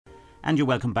And you're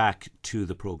welcome back to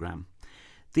the programme.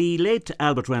 The late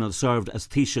Albert Reynolds served as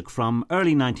Taoiseach from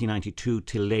early 1992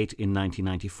 till late in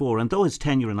 1994, and though his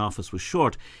tenure in office was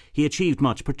short, he achieved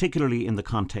much, particularly in the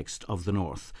context of the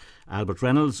North. Albert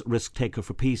Reynolds' Risktaker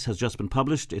for Peace has just been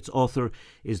published. Its author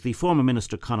is the former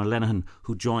Minister Conor Lenihan,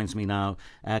 who joins me now.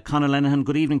 Conor Lenihan,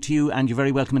 good evening to you, and you're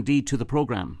very welcome indeed to the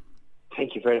programme.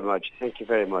 Thank you very much. Thank you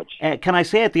very much. Can I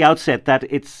say at the outset that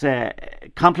it's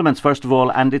compliments, first of all,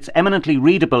 and it's eminently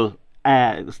readable,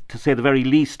 to say the very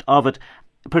least of it,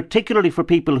 particularly for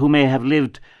people who may have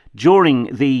lived during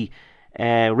the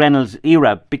Reynolds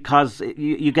era, because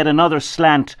you get another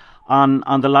slant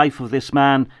on the life of this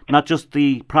man, not just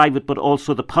the private but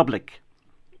also the public.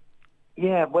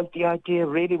 Yeah, well, the idea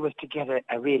really was to get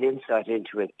a real insight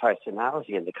into his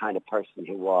personality and the kind of person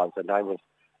he was, and I was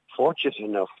fortunate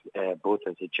enough, both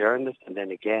as a journalist and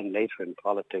then again later in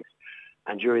politics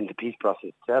and during the peace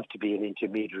process itself, to be an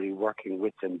intermediary working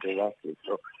with them directly.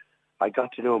 So I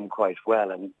got to know him quite well,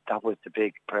 and that was the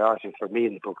big priority for me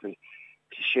in the book, was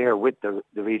to share with the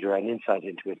reader an insight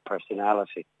into his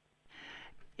personality.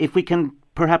 If we can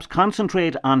perhaps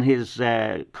concentrate on his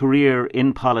career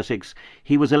in politics,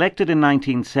 he was elected in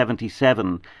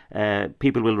 1977.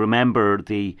 People will remember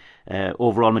the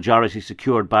overall majority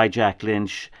secured by Jack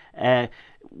Lynch.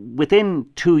 Within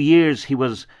 2 years, he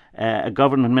was a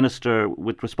government minister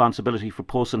with responsibility for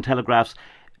posts and telegraphs.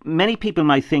 Many people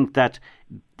might think that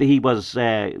he was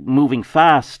moving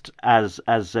fast as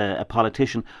a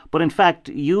politician, but in fact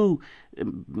you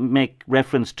make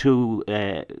reference to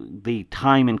the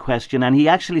time in question, and he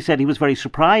actually said he was very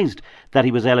surprised that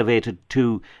he was elevated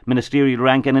to ministerial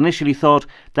rank and initially thought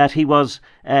that he was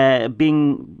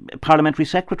being parliamentary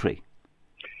secretary.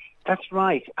 That's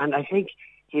right, and I think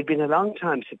he'd been a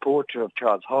long-time supporter of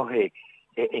Charles Haughey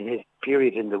in his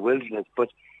period in the wilderness, but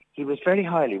he was very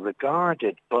highly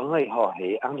regarded by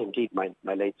Haughey and indeed my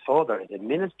late father as a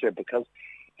minister, because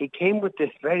he came with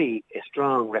this very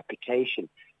strong reputation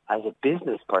as a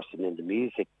business person in the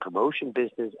music promotion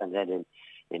business, and then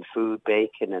in food,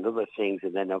 bacon and other things,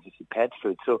 and then obviously pet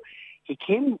food. So he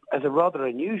came as a rather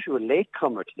unusual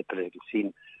latecomer to the political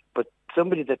scene, but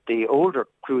somebody that the older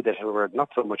crew that were not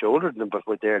so much older than him but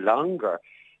were there longer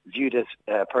viewed as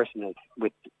a person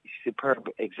with superb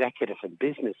executive and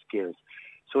business skills.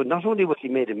 So not only was he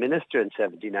made a minister in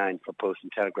 1979 for Post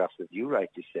and Telegraphs, as you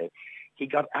rightly say, he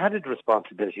got added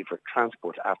responsibility for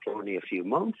transport after only a few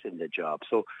months in the job.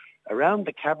 So around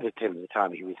the cabinet table at the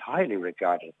time, he was highly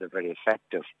regarded as a very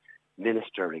effective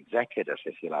minister executive,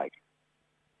 if you like.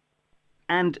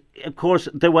 And of course,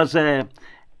 there was an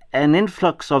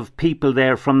influx of people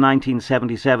there from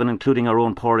 1977, including our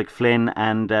own Pádraig Flynn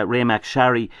and Ray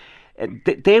McSharry.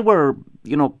 They were,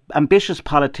 ambitious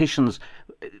politicians.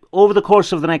 Over the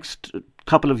course of the next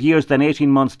couple of years, then 18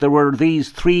 months, there were these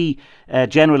three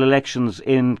general elections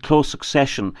in close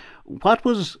succession. What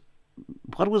was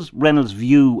Reynolds'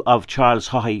 view of Charles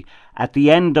Haughey at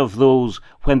the end of those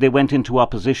when they went into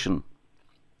opposition?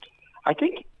 I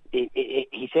think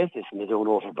he says this in his own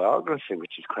autobiography,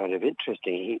 which is kind of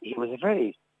interesting. He was a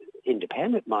very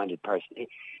independent-minded person.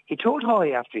 He told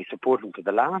Haughey, after he supported him for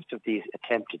the last of these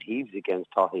attempted heaves against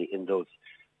Haughey in those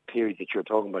periods that you're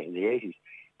talking about in the 80s,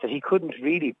 that he couldn't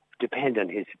really depend on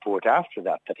his support after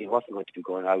that he wasn't going to be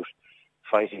going out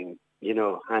fighting,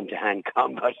 hand-to-hand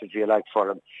combat, if you like, for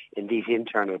him in these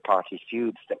internal party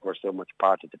feuds that were so much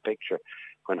part of the picture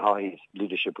when Haughey's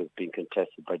leadership was being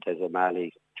contested by Des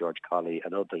O'Malley, George Colley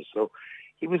and others. So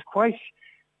he was quite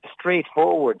a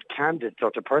straightforward, candid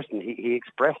sort of person. He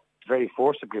expressed very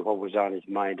forcibly what was on his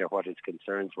mind or what his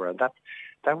concerns were, and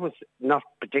that was not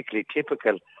particularly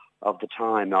typical of the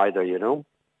time either,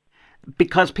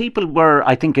 Because people were,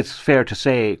 I think it's fair to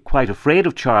say, quite afraid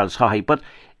of Charles Haughey, but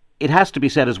it has to be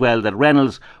said as well that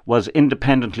Reynolds was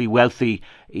independently wealthy.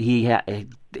 He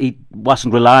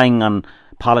wasn't relying on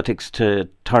politics to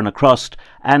turn a crust,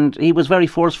 and he was very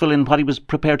forceful in what he was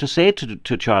prepared to say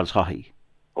to Charles Haughey.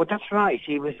 Well, that's right.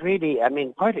 He was really,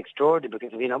 quite extraordinary,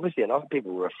 because, obviously a lot of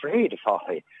people were afraid of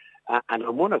Haughey. And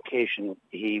on one occasion,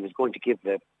 he was going to give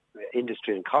the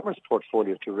industry and commerce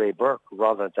portfolio to Ray Burke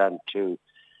rather than to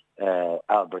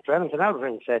Albert Reynolds. And Albert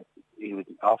Reynolds said he would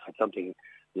offer something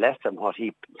less than what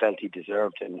he felt he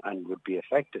deserved and would be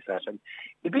effective at. And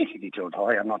he basically told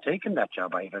Haughey, I'm not taking that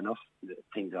job. I have enough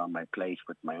things on my plate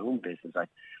with my own business.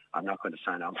 I'm not going to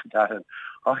sign on for that. And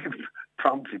Haughey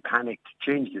promptly panicked,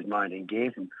 changed his mind and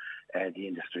gave him the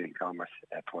industry and commerce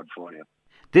portfolio.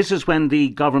 This is when the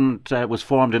government was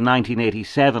formed in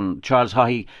 1987. Charles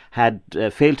Haughey had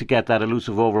failed to get that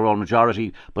elusive overall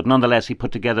majority, but nonetheless he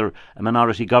put together a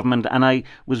minority government. And I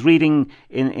was reading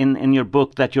in your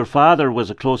book that your father was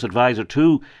a close advisor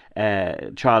to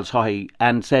Charles Haughey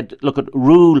and said, look,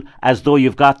 rule as though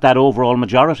you've got that overall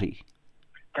majority.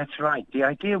 That's right. The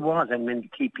idea was, I mean, the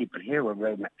key people here were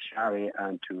Ray McSharry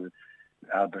and to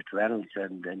Albert Reynolds,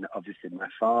 and then obviously my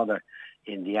father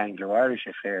in the Anglo-Irish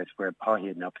affairs, where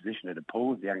Haughey in opposition had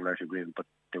opposed the Anglo-Irish agreement, but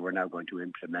they were now going to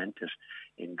implement it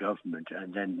in government.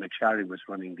 And then McSharry was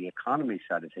running the economy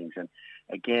side of things. And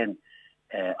again,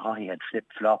 Haughey had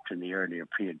flip-flopped in the earlier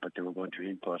period, but they were going to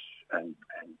input and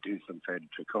do some fairly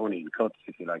draconian cuts,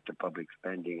 if you like, to public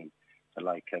spending and the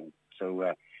like. And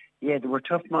so, there were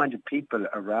tough-minded people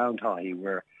around Haughey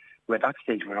who at that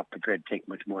stage were not prepared to take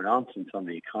much more nonsense on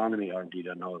the economy or indeed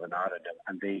on Northern Ireland,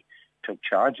 and they took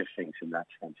charge of things in that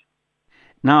sense.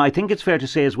 Now, I think it's fair to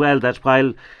say as well that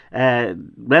while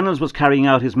Reynolds was carrying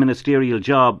out his ministerial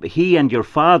job, he and your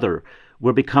father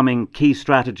were becoming key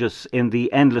strategists in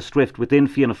the endless drift within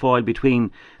Fianna Fáil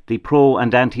between the pro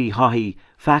and anti-Haughey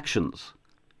factions.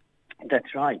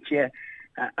 That's right, yeah.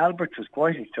 Albert was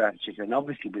quite a strategist and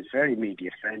obviously was very media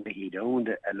friendly. He'd owned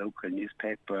a local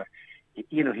newspaper.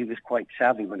 You know, he was quite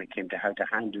savvy when it came to how to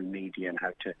handle media and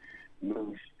how to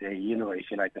move, if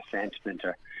you like, the sentiment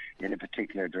or in a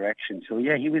particular direction. So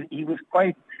yeah, he was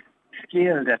quite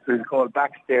skilled at what we call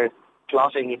backstairs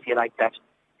plotting, if you like, that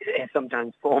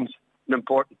sometimes forms an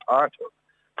important part of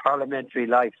parliamentary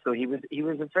life. So he was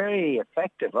a very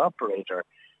effective operator,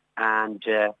 and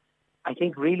I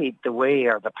think really the way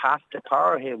or the path to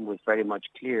power him was very much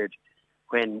cleared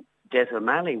when Des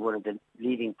O'Malley, one of the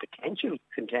leading potential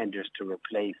contenders to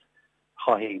replace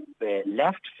Haughey,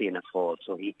 left Fianna Fáil.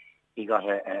 So he got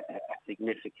a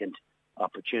significant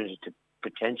opportunity to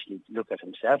potentially look at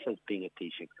himself as being a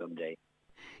Taoiseach someday.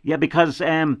 Yeah, because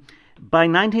by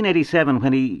 1987,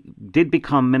 when he did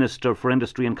become Minister for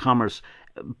Industry and Commerce,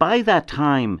 by that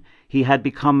time he had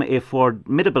become a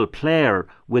formidable player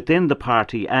within the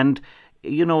party, and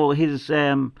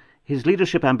his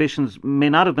leadership ambitions may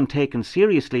not have been taken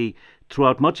seriously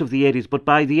throughout much of the 80s, but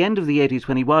by the end of the 80s,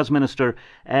 when he was Minister,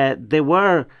 they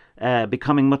were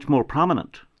becoming much more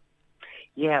prominent.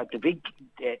 Yeah, the big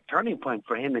turning point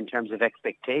for him in terms of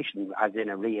expectation, as in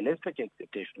a realistic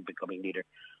expectation of becoming leader,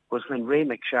 was when Ray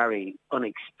McSharry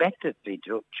unexpectedly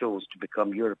chose to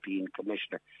become European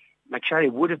Commissioner.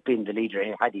 McSharry would have been the leader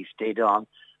had he stayed on,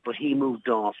 but he moved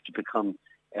off to become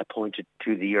appointed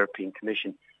to the European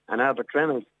Commission. And Albert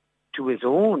Reynolds, to his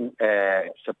own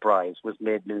surprise, was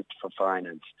made Minister for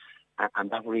Finance.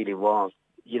 And that really was,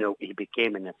 he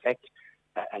became in effect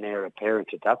an heir apparent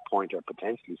at that point, or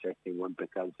potentially certainly one,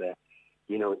 because,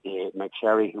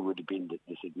 McSharry, who would have been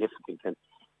the significant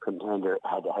contender,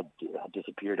 had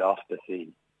disappeared off the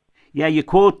scene. Yeah, you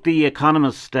quote the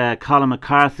economist Colin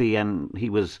McCarthy, and he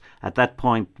was at that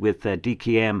point with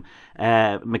DKM.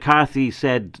 McCarthy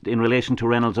said in relation to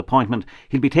Reynolds' appointment,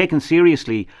 he'll be taken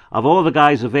seriously. Of all the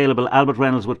guys available, Albert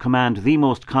Reynolds would command the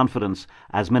most confidence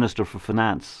as Minister for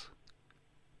Finance.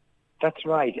 That's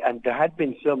right, and there had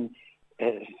been some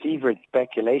fevered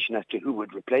speculation as to who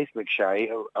would replace McSharry,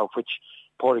 of which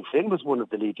Padraig Flynn was one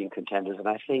of the leading contenders, and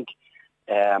I think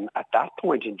at that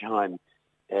point in time,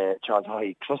 Charles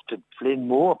Haughey trusted Flynn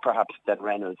more perhaps than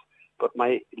Reynolds. But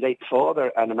my late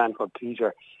father and a man called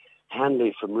Peter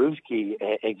Hanley from Rooski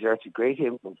exerted great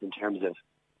influence in terms of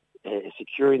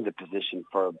securing the position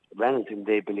for Reynolds, whom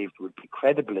they believed would be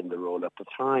credible in the role. At the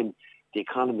time, the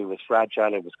economy was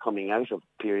fragile. It was coming out of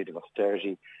a period of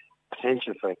austerity,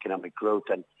 potential for economic growth,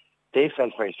 and they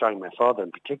felt very strongly, my father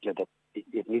in particular, that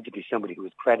it needed to be somebody who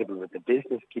was credible with the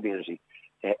business community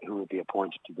who would be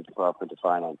appointed to the Department of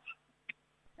Finance.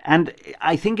 And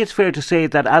I think it's fair to say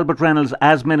that Albert Reynolds,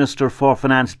 as Minister for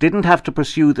Finance, didn't have to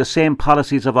pursue the same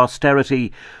policies of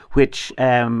austerity which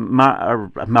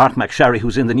Mark McSharry,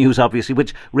 who's in the news obviously,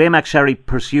 which Ray McSharry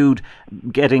pursued,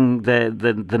 getting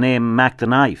the name Mac the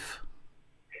Knife.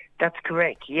 That's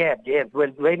correct, yeah.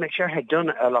 Well, Ray McSharry had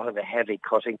done a lot of the heavy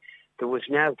cutting. There was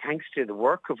now, thanks to the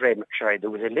work of Ray McSharry,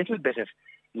 there was a little bit of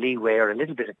leeway or a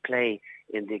little bit of play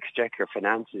in the Exchequer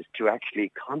finances to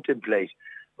actually contemplate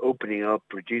opening up,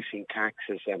 reducing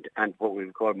taxes and what we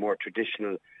would call more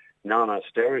traditional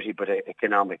non-austerity but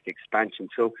economic expansion.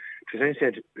 So, as I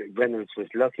said, Reynolds was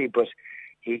lucky, but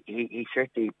he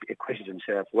certainly acquitted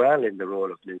himself well in the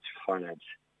role of Minister for Finance.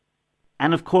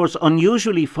 And of course,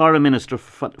 unusually for a Minister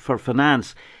for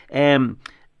Finance,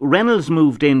 Reynolds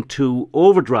moved into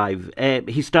overdrive.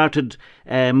 He started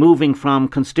moving from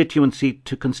constituency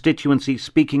to constituency,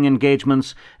 speaking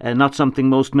engagements, not something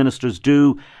most ministers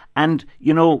do. And,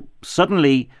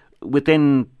 suddenly,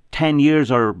 within 10 years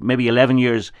or maybe 11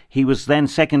 years, he was then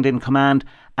second in command.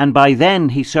 And by then,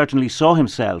 he certainly saw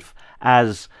himself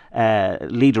as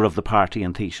leader of the party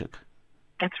in Taoiseach.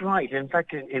 That's right. In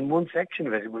fact, in one section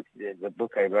of it, the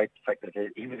book I write, the fact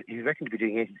that he was reckoned to be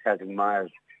doing 80,000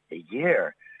 miles a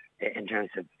year in terms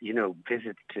of,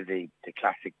 visits to the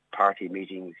classic party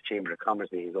meetings, Chamber of Commerce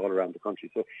meetings all around the country.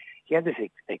 So he had this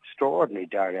extraordinary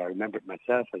diary. I remember it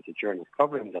myself as a journalist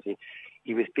covering that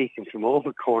he was speaking from all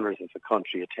the corners of the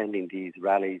country, attending these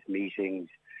rallies, meetings,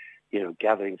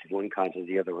 gatherings of one kind or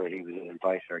the other where he was an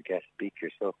inviter or guest speaker.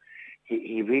 So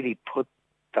he really put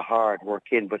the hard work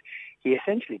in, but he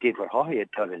essentially did what Haughey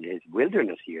had done in his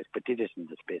wilderness years, but did it in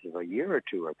the space of a year or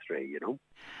two or three,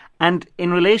 And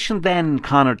in relation then,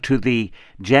 Conor, to the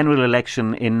general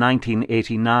election in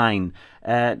 1989,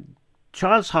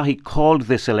 Charles Haughey called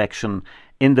this election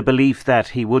in the belief that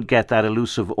he would get that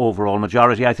elusive overall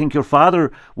majority. I think your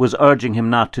father was urging him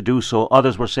not to do so.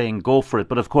 Others were saying go for it.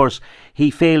 But of course,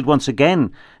 he failed once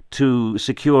again to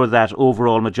secure that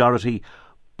overall majority.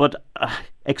 But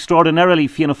extraordinarily,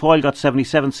 Fianna Fáil got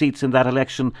 77 seats in that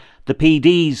election, the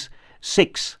PDs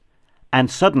 6.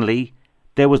 And suddenly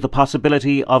there was the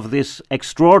possibility of this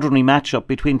extraordinary matchup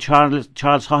between Charles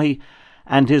Haughey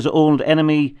and his old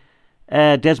enemy,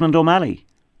 Desmond O'Malley.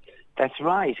 That's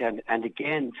right. And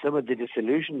again, some of the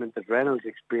disillusionment that Reynolds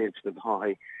experienced with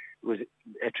Haughey was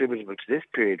attributable to this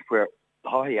period where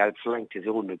Haughey outflanked his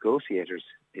own negotiators,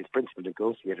 his principal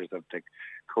negotiators of the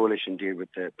coalition deal with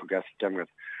the Progressive Democrats,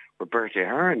 were Bertie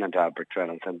Ahern and Albert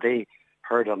Reynolds, and they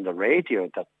heard on the radio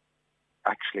that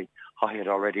actually Haughey had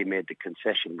already made the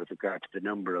concession with regard to the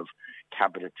number of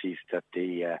cabinet seats that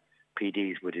the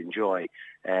PDs would enjoy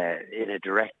in a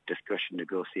direct discussion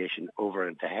negotiation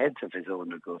over the heads of his own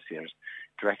negotiators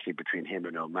directly between him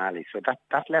and O'Malley. So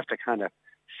that left a kind of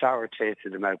sour taste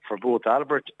in the mouth for both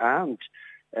Albert and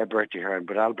Bertie Ahern,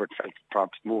 but Albert felt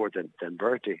perhaps more than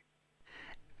Bertie.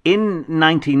 In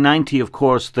 1990, of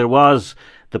course, there was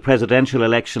the presidential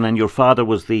election and your father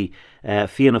was the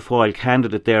Fianna Fáil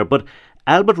candidate there. But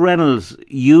Albert Reynolds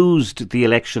used the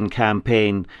election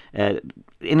campaign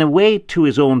in a way to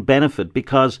his own benefit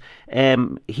because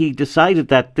he decided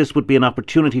that this would be an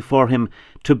opportunity for him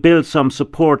to build some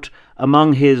support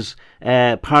among his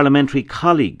parliamentary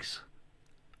colleagues.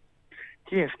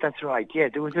 Yes, that's right. Yeah,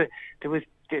 there was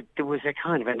a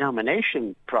kind of a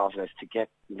nomination process to get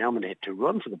nominated to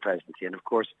run for the presidency, and of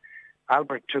course,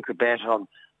 Albert took a bet on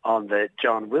the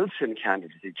John Wilson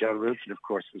candidacy. John Wilson, of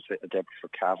course, was a deputy for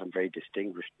Cavan, very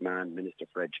distinguished man, Minister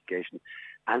for Education,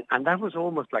 and that was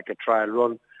almost like a trial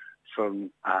run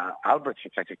from Albert's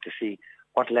perspective to see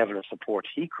what level of support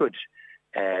he could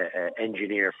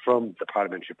engineer from the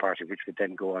parliamentary party, which would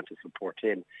then go on to support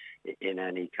him in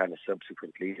any kind of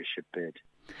subsequent leadership bid.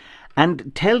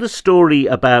 And tell the story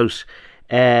about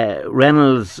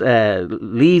Reynolds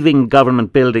leaving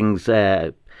government buildings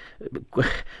very,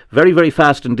 very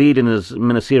fast indeed in his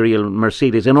ministerial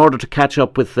Mercedes in order to catch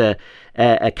up with a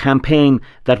campaign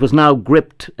that was now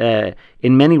gripped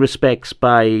in many respects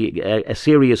by a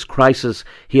serious crisis.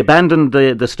 He abandoned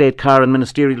the state car and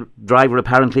ministerial driver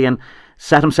apparently and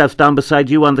sat himself down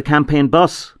beside you on the campaign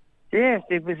bus. Yes,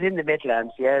 it was in the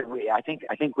Midlands. Yeah, I think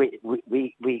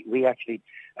we actually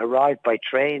arrived by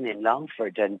train in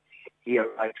Longford, and he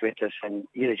arrived with us, and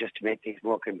just to make things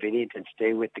more convenient and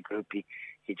stay with the group, he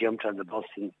jumped on the bus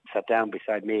and sat down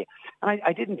beside me. And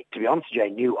I didn't, to be honest with you, I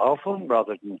knew of him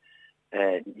rather than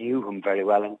knew him very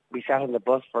well, and we sat on the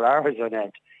bus for hours on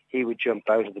end. He would jump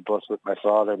out of the bus with my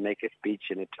father and make a speech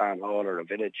in a town hall or a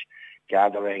village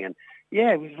gathering, and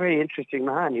yeah, he was a very interesting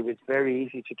man. He was very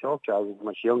easy to talk to. I was a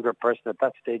much younger person at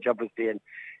that stage, obviously, and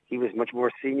he was much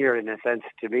more senior in a sense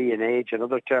to me in age and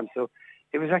other terms. So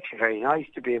it was actually very nice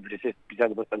to be able to sit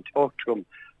beside the bus and talk to him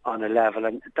on a level.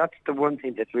 And that's the one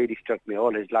thing that really struck me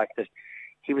all his life, that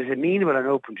he was amenable and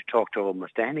open to talk to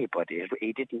almost anybody.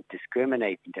 He didn't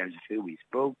discriminate in terms of who he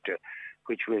spoke to,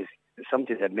 which was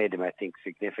something that made him, I think,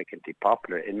 significantly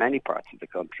popular in many parts of the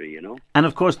country, And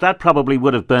of course, that probably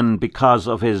would have been because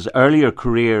of his earlier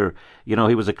career. He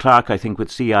was a clerk, I think, with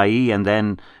CIE and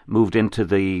then moved into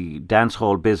the dance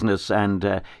hall business.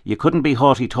 And you couldn't be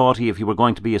haughty-taughty if you were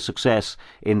going to be a success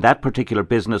in that particular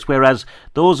business. Whereas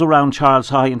those around Charles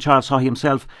Haughey and Charles Haughey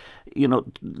himself,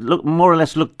 more or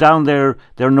less looked down their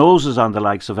noses on the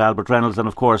likes of Albert Reynolds. And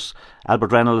of course,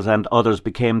 Albert Reynolds and others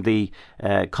became the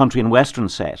country and western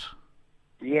set.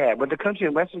 Yeah, well, the country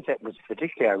and western set was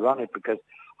particularly ironic because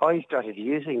Haughey started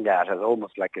using that as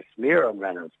almost like a smear on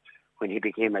Reynolds when he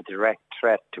became a direct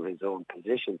threat to his own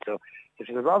position. So it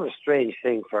was a rather strange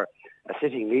thing for a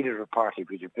sitting leader of a party to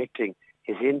be depicting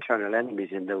his internal enemies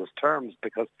in those terms,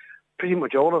 because pretty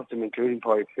much all of them, including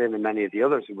Paul Flynn and many of the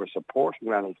others who were supporting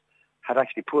Reynolds, had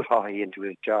actually put Haughey into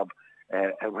his job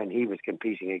when he was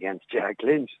competing against Jack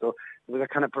Lynch. So there was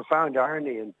a kind of profound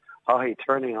irony in Haughey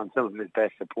turning on some of his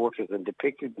best supporters and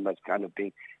depicting them as kind of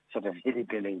being sort of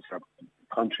hillbillings or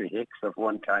country hicks of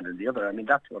one kind or the other. I mean,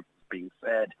 that's what was being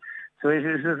said. So it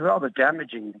was a rather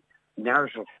damaging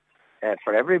narrative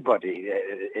for everybody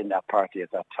in that party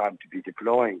at that time to be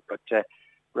deploying. But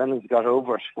Reynolds got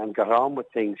over it and got on with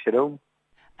things, you know.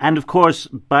 And of course,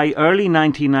 by early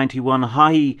 1991,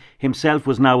 Haughey himself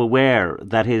was now aware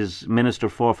that his Minister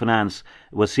for Finance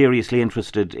was seriously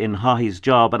interested in Haughey's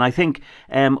job. And I think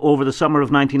over the summer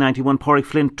of 1991, Pádraig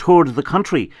Flynn toured the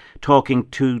country talking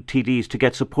to TDs to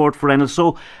get support for Reynolds.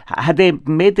 So had they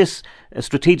made this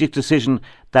strategic decision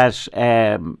that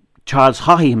Charles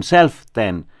Haughey himself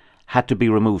then had to be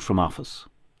removed from office?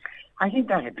 I think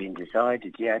that had been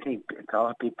decided, yeah. I think a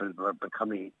lot of people were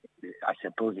becoming, I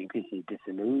suppose, increasingly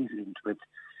disillusioned with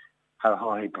how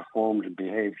Haughey performed and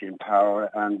behaved in power,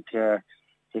 and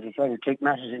they decided to take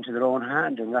matters into their own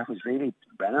hand, and that was really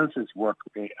Reynolds' work,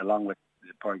 along with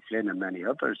Pádraig Flynn and many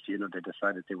others. You know, they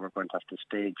decided they were going to have to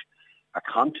stage a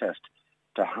contest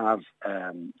to have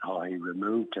Haughey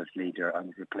removed as leader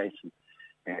and replace him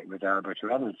with Albert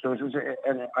Reynolds. So it was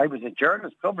I was a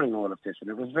journalist covering all of this,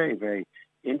 and it was very, very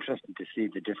interesting to see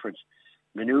the different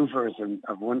manoeuvres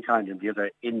of one kind and the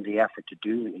other in the effort to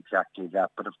do exactly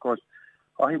that. But of course,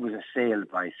 Haughey was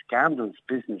assailed by scandals,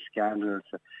 business scandals,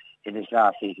 in his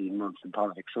last 18 months in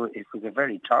politics. So it was a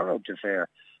very thorough affair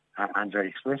and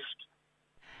very swift.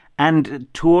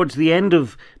 And towards the end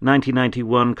of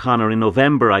 1991, Conor, in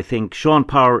November, I think, Sean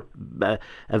Power,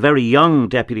 a very young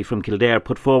deputy from Kildare,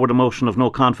 put forward a motion of no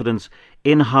confidence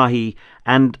in Haughey.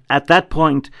 And at that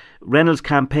point, Reynolds'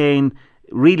 campaign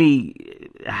really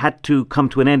had to come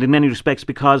to an end in many respects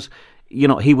because, you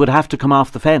know, he would have to come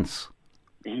off the fence.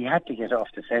 He had to get off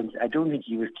the fence. I don't think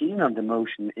he was keen on the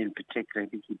motion in particular. I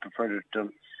think he preferred it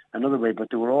done another way, but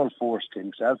they were all forced,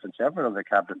 himself and several other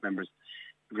cabinet members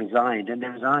resigned, and they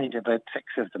resigned, about 6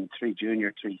 of them, 3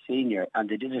 junior, 3 senior, and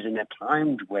they did it in a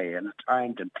timed way, in a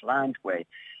timed and planned way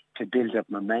to build up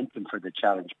momentum for the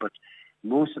challenge. But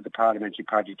most of the parliamentary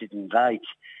party didn't like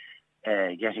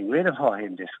getting rid of Haughey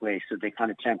in this way, so they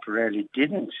kind of temporarily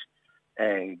didn't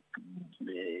lend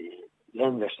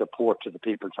their support to the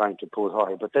people trying to oppose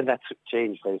Haughey. But then that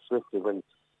changed very swiftly when,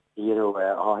 you know,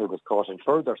 Haughey was caught in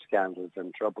further scandals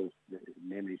and troubles,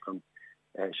 namely from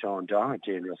Sean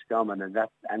Doherty in Roscommon, and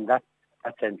that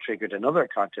then triggered another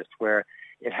contest where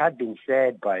it had been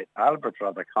said by Albert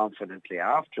rather confidently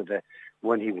after the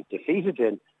one he was defeated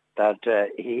in that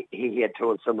he had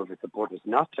told some of his supporters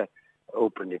not to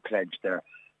openly pledge their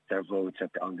votes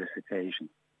on this occasion.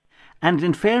 And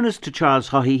in fairness to Charles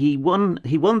Haughey, he won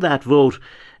that vote.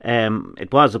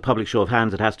 It was a public show of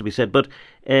hands, it has to be said, but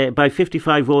by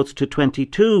 55 votes to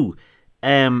 22.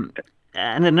 And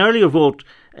an earlier vote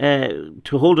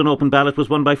to hold an open ballot was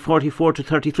won by 44 to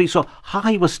 33. So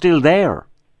Haughey was still there.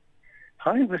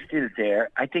 Haughey was still there.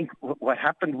 I think what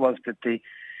happened was that the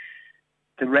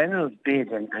Reynolds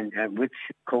bid and with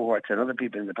cohorts and other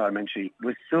people in the parliamentary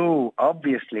was so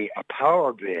obviously a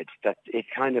power bid that it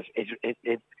kind of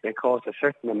it caused a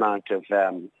certain amount of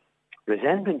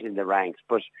resentment in the ranks.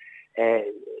 But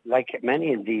like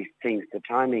many of these things, the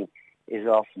timing is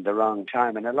often the wrong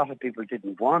time, and a lot of people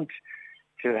didn't want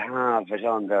to have it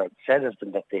on the said of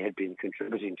them that they had been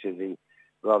contributing to the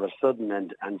rather sudden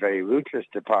and very ruthless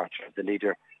departure of the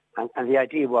leader. And the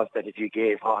idea was that if you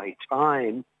gave Haughey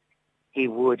time, he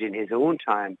would, in his own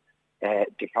time,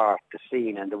 depart the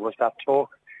scene. And there was that talk,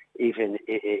 even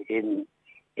in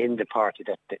the party,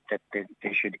 that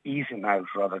they should ease him out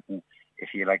rather than,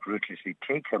 if you like, ruthlessly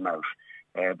take him out.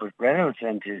 But Reynolds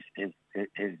and his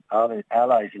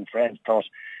allies and friends thought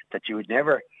that you would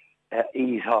never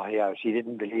ease Haughey out. He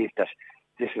didn't believe that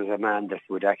this was a man that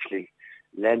would actually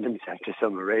lend himself to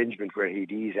some arrangement where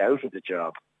he'd ease out of the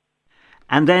job.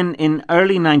 And then in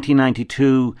early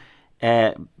 1992,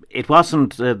 it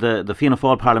wasn't the Fianna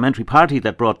Fáil Parliamentary Party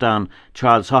that brought down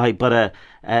Charles Haughey, but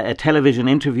a television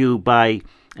interview by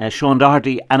Sean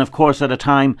Doherty, and of course at a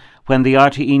time when the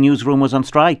RTE newsroom was on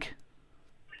strike.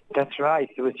 That's right.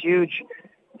 It was huge.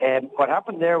 What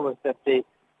happened there was that the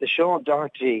Sean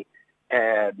Doherty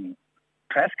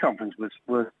press conference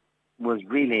was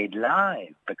relayed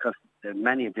live because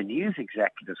many of the news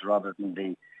executives, rather than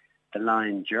the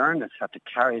line journalists, had to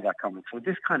carry that conference. So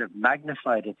this kind of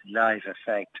magnified its live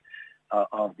effect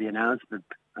of the announcement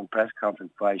and press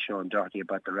conference by Sean Doherty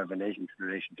about the revelations in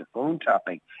relation to phone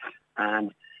tapping.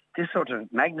 And this sort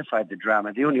of magnified the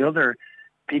drama. The only other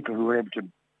people who were able to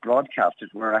broadcast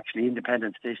it were actually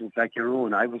independent stations like your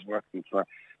own. I was working for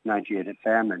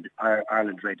 98FM and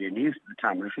Ireland Radio News at the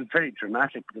time, which was very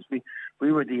dramatic because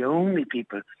we were the only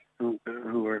people who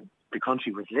were the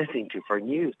country was listening to for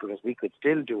news, because we could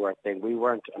still do our thing. We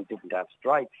weren't and didn't have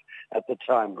strikes at the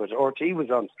time, but RT was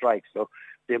on strike, so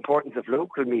the importance of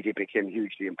local media became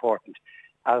hugely important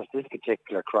as this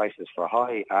particular crisis for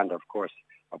High and, of course,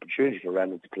 opportunity for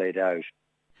Reynolds played out.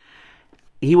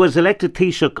 He was elected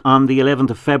Taoiseach on the 11th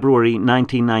of February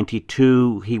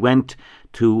 1992. He went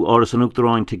to Áras an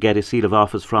Uachtaráin to get a seal of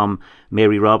office from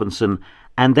Mary Robinson,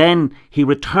 and then he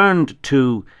returned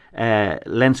to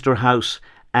Leinster House.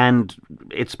 And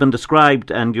it's been described,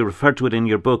 and you referred to it in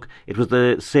your book, it was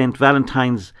the St.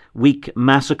 Valentine's Week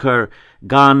massacre.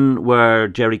 Gone were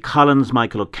Jerry Collins,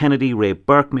 Michael O'Kennedy, Ray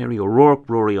Burke, Mary O'Rourke,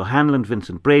 Rory O'Hanlon,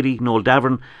 Vincent Brady, Noel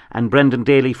Davern and Brendan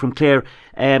Daly from Clare,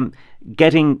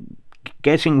 getting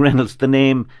Reynolds the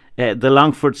name the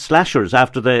Longford Slashers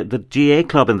after the GA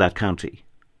club in that county.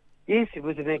 Yes, it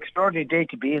was an extraordinary day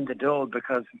to be in the Dole,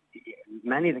 because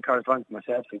many of the correspondents,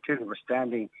 myself included, were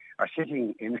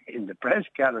sitting in the press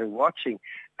gallery watching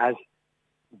as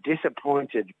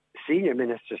disappointed senior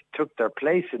ministers took their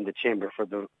place in the chamber for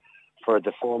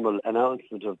the formal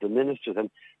announcement of the ministers. And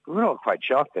we were all quite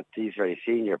shocked that these very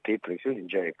senior people, including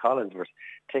Jerry Collins, were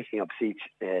taking up seats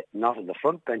not in the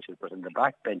front benches but in the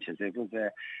back benches. It was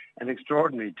an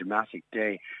extraordinary dramatic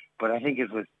day. But I think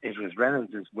it was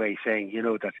Reynolds' way saying,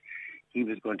 that he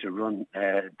was going to run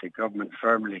the government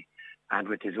firmly and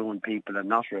with his own people, and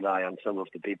not rely on some of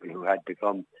the people who had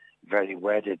become very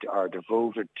wedded or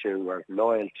devoted to or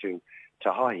loyal to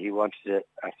High. He wanted to,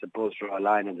 I suppose, draw a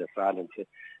line in the sand and to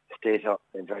state up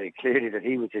very clearly that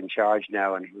he was in charge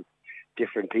now, and it was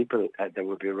different people that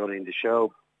would be running the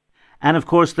show. And of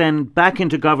course then back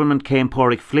into government came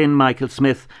Pádraig Flynn, Michael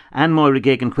Smith and Moira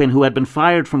Geoghegan Quinn, who had been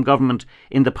fired from government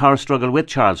in the power struggle with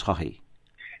Charles Haughey.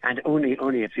 And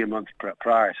only a few months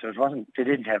prior, so they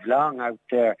didn't have long out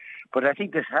there. But I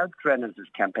think this helped Reynolds'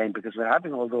 campaign, because we're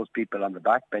having all those people on the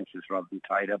back benches rather than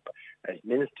tied up as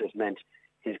ministers meant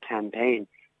his campaign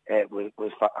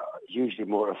was hugely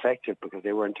more effective, because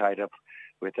they weren't tied up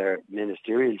with their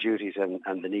ministerial duties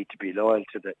and the need to be loyal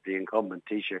to the incumbent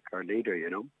Taoiseach or leader,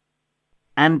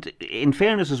 And in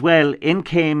fairness as well, in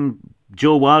came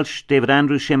Joe Walsh, David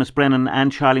Andrews, Seamus Brennan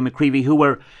and Charlie McCreevy, who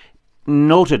were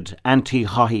noted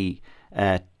anti-Haughey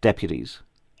deputies.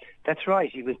 That's right.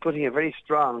 He was putting a very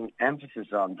strong emphasis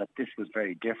on that this was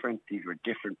very different. These were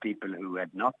different people who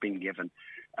had not been given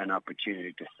an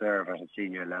opportunity to serve at a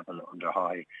senior level under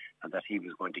Haughey, and that he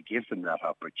was going to give them that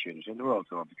opportunity. And there were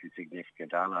also obviously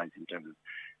significant allies in terms of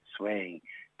swaying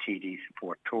TD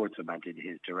support towards him and in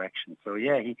his direction. So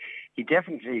yeah, he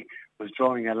definitely was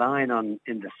drawing a line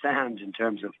in the sand in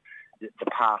terms of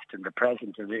the past and the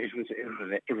present, and it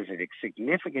was a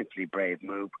significantly brave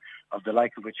move of the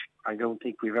like of which I don't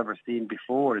think we've ever seen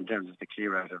before in terms of the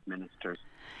clear out of ministers.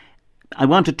 I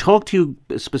want to talk to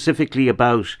you specifically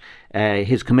about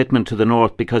his commitment to the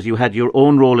North, because you had your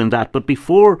own role in that. But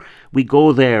before we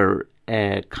go there,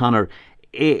 Conor,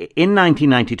 in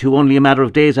 1992, only a matter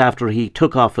of days after he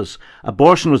took office,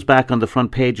 abortion was back on the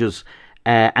front pages,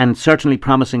 and certainly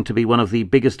promising to be one of the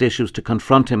biggest issues to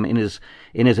confront him in his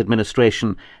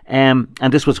administration. And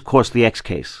this was, of course, the X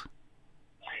case.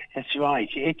 That's right.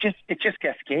 It just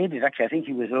cascaded. Actually, I think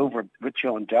he was over with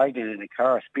Sean Aidan in a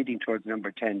car speeding towards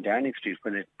number 10 Downing Street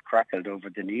when it crackled over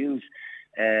the news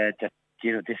that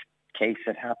this case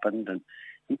had happened.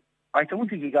 And I don't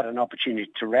think he got an opportunity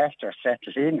to rest or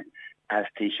settle in as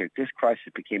Taoiseach. This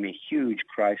crisis became a huge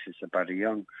crisis about a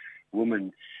young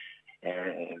woman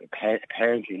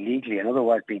apparently legally and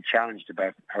otherwise being challenged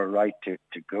about her right to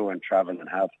go and travel and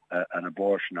have an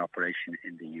abortion operation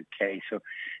in the UK. So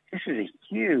this was a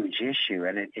huge issue,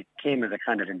 and it came as a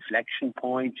kind of inflection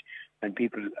point when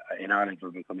people in Ireland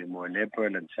were becoming more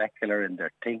liberal and secular in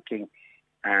their thinking.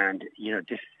 And,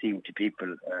 this seemed to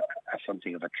people as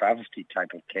something of a travesty type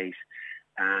of case.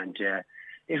 And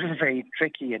it was a very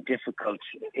tricky and difficult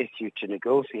issue to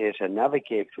negotiate and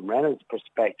navigate from Reynolds'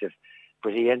 perspective.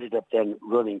 But he ended up then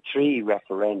running 3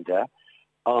 referenda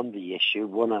on the issue,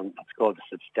 one on what's called the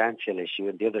substantial issue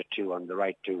and the other 2 on the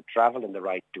right to travel and the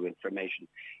right to information.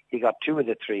 He got 2 of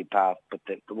the 3 passed, but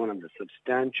the one on the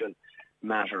substantial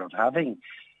matter of having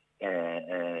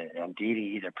and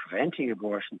dealing, either preventing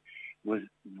abortion, was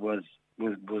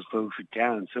voted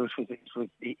down. So it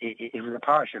was a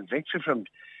partial victory from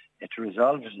it to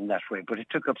resolve it in that way, but it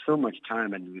took up so much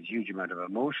time and there was a huge amount of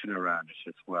emotion around it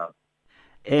as well.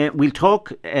 We'll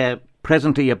talk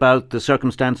presently about the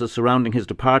circumstances surrounding his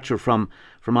departure from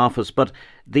office, but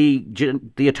the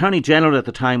Attorney General at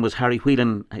the time was Harry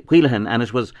Wheelahan, and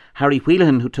it was Harry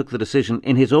Wheelahan who took the decision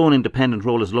in his own independent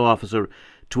role as law officer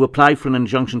to apply for an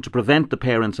injunction to prevent the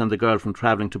parents and the girl from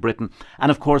travelling to Britain. And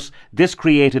of course, this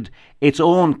created its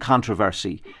own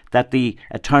controversy, that the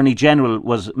Attorney General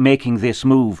was making this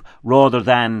move rather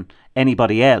than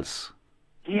anybody else.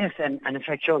 Yes, and in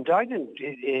fact, Sean Duggan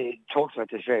talks about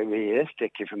this very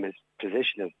realistically from his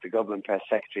position as the government press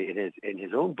secretary in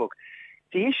his own book.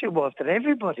 The issue was that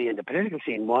everybody in the political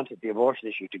scene wanted the abortion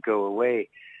issue to go away,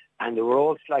 and they were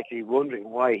all slightly wondering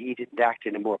why he didn't act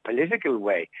in a more political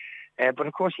way. But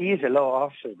of course, he is a law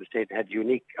officer of the state and had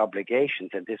unique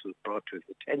obligations, and this was brought to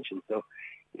his attention. So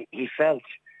he felt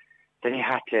that he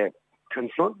had to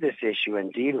confront this issue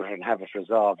and deal with it and have it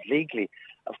resolved legally.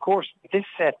 Of course, this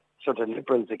set sort of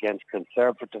liberals against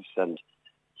conservatives and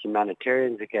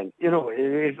humanitarians against, it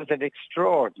was an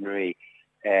extraordinary,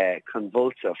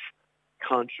 convulsive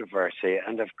controversy.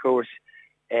 And of course,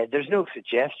 there's no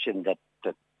suggestion that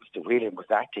Mr. Whelan was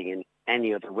acting in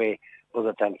any other way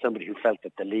other than somebody who felt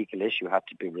that the legal issue had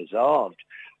to be resolved.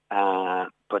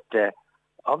 But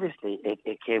obviously,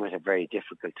 it came at a very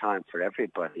difficult time for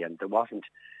everybody, and there wasn't,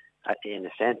 in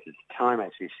a sense, at the time,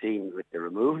 as we've seen with the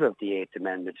removal of the Eighth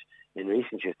Amendment in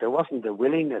recent years, there wasn't the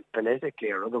willingness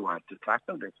politically or otherwise to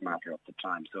tackle this matter at the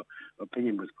time. So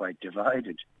opinion was quite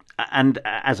divided. And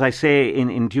as I say,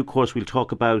 in due course, we'll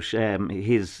talk about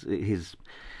his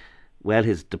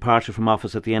departure from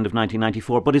office at the end of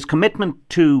 1994. But his commitment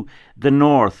to the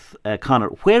North, Conor,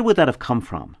 where would that have come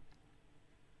from?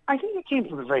 I think it came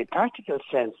from a very practical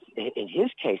sense in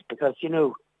his case, because,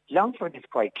 Longford is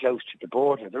quite close to the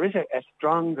border. There is a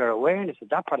stronger awareness of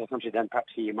that part of the country than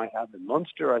perhaps you might have in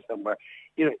Munster or somewhere.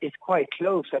 It's quite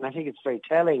close, and I think it's very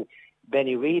telling.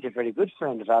 Benny Reid, a very good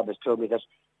friend of Albert's, told me that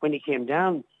when he came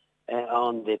down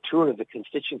on the tour of the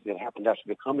constituency that happened after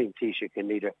becoming Taoiseach and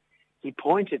leader, he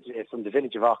pointed from the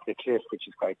village of Aughacliff, which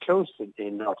is quite close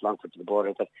in North Longford to the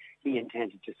border, that he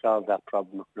intended to solve that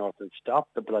problem up north and stop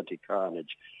the bloody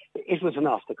carnage. It was an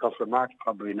off-the-cuff remark,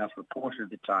 probably not reported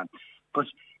at the time, but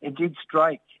it did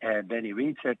strike Benny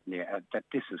Reid, certainly, that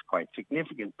this was quite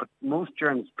significant. But most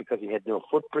journalists, because he had no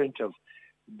footprint of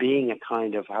being a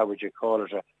kind of, how would you call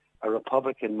it, a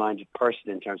Republican-minded person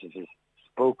in terms of his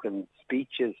spoken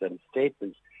speeches and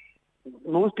statements,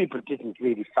 most people didn't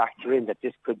really factor in that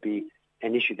this could be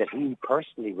an issue that he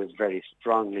personally was very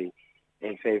strongly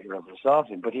in favour of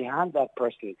resolving. But he had that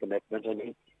personal commitment,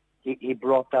 and he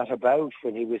brought that about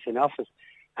when he was in office,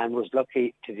 and was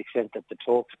lucky to the extent that the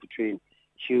talks between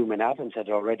Hume and Adams had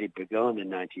already begun in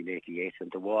 1988, and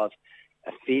there was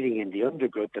a feeling in the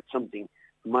undergrowth that something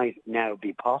might now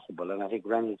be possible. And I think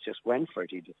Reynolds just went for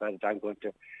it. He decided, I'm going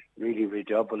to really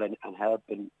redouble and help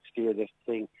and steer this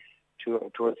thing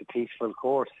towards a peaceful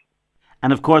course.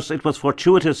 And of course, it was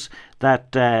fortuitous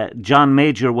that John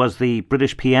Major was the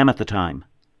British PM at the time.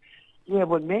 Yeah,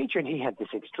 well, Major and he had this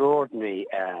extraordinary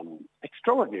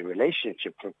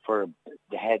relationship for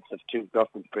the heads of two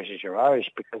governments, British or Irish,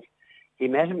 because he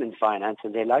met him in finance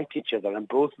and they liked each other, and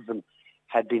both of them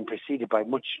had been preceded by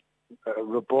much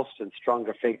robust and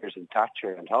stronger figures in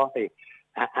Thatcher and Haughey,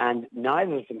 and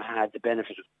neither of them had the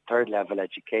benefit of third-level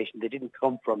education. They didn't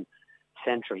come from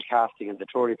central casting in the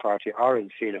Tory party or in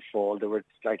Fianna Fáil. They were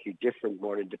slightly different,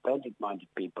 more independent-minded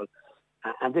people.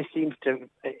 And this seems to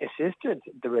have assisted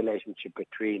the relationship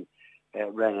between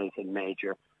Reynolds and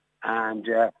Major. And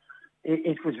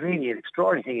it was really an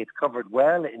extraordinary thing. It's covered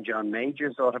well in John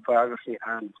Major's autobiography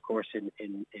and, of course,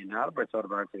 in Albert's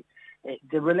autobiography.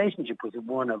 The relationship was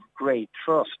one of great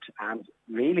trust. And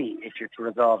really, if you're to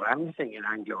resolve anything in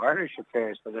Anglo-Irish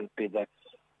affairs, whether it be the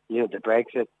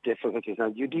Brexit difficulties,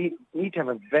 now you need to have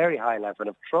a very high level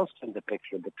of trust in the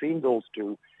picture between those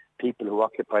two people who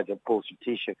occupy the post of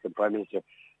Taoiseach and Prime Minister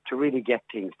to really get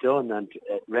things done. And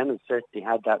Reynolds certainly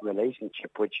had that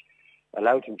relationship, which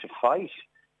allowed him to fight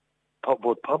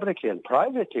both publicly and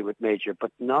privately with Major,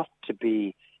 but not to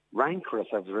be rancorous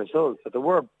as a result. So there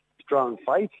were strong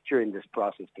fights during this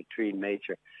process between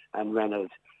Major and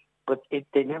Reynolds, but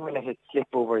they never let it slip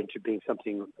over into being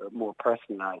something more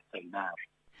personalised than that.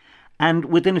 And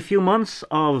within a few months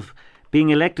of being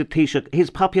elected Taoiseach, his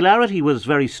popularity was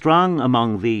very strong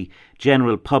among the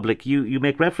general public. You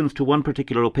make reference to one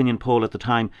particular opinion poll at the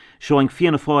time showing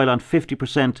Fianna Fáil on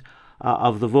 50%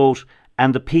 of the vote,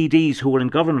 and the PDs who were in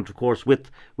government, of course, with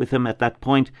him at that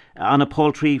point, on a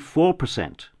paltry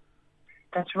 4%.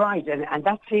 That's right, and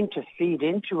that seemed to feed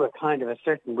into a kind of a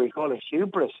certain, we call it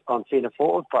hubris on Fianna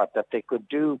Fáil's part, that they could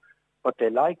do what they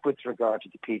like with regard to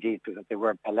the PDs because they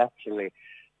weren't electorally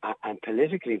and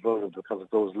politically voted because of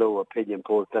those low opinion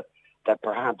polls that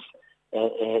perhaps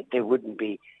they wouldn't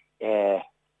be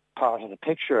part of the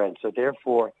picture. And so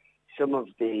therefore some of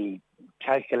the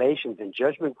calculations and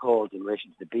judgment calls in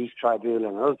relation to the Beef Tribunal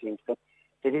and other things, that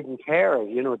they didn't care.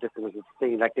 You know, that there was a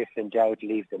thing like this in doubt,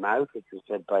 leave them out, which was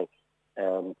said by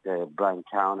Brian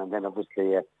Cowan, and then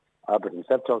obviously Albert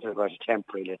himself talked about a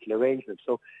temporary little arrangement.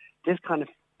 So this kind of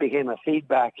became a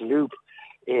feedback loop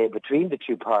between the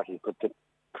two parties, but the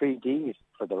Pre-Ds,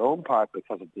 for their own part,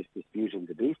 because of this dispute in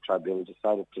the Beef Tribunal,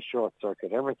 decided to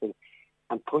short-circuit everything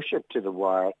and push it to the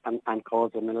wire and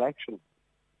cause an election.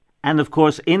 And of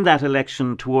course, in that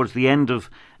election, towards the end of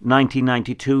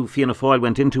 1992, Fianna Fáil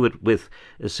went into it with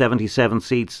 77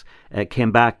 seats,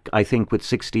 came back, I think, with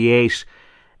 68.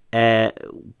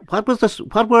 What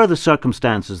were the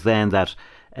circumstances then that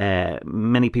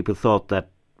many people thought that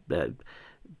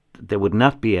there would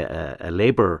not be a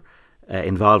Labour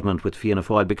involvement with Fianna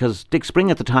Fáil, because Dick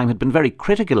Spring at the time had been very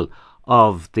critical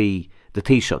of the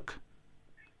Taoiseach?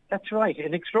 That's right.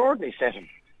 An extraordinary set of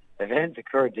events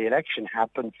occurred. The election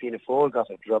happened. Fianna Fáil got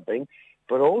a drubbing,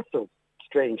 but also,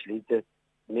 strangely, the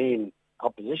main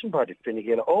opposition party, Fine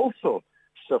Gael, also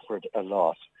suffered a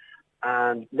loss.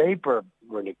 And Labour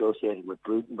were negotiating with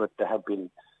Bruton, but there had been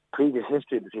previous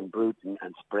history between Bruton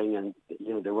and Spring, and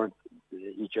they weren't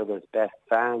each other's best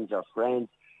fans or friends.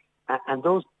 And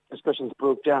those discussions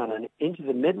broke down. And into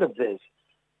the middle of this,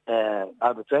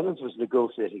 Albert Reynolds was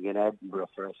negotiating in Edinburgh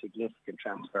for a significant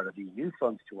transfer of EU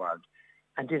funds to Ireland,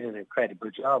 and did an incredible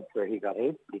job where he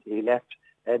left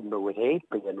Edinburgh with 8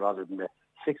 billion rather than the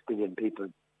 6 billion people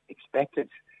expected.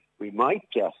 We might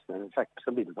guess, and in fact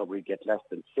some people probably get less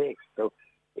than 6. So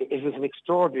it was an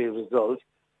extraordinary result,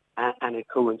 and it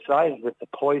coincided with the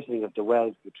poisoning of the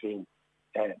wells between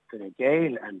Fine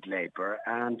Gael and Labour,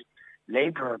 and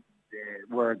Labour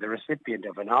were the recipient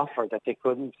of an offer that they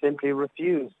couldn't simply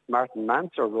refuse. Martin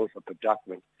Mansor wrote up a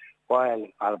document while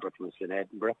Albert was in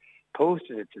Edinburgh,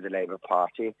 posted it to the Labour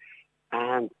Party,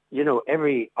 and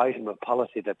every item of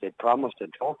policy that they promised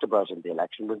and talked about in the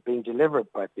election was being delivered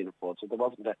by Fianna Fáil. So there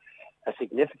wasn't a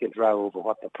significant row over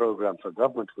what the programme for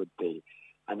government would be.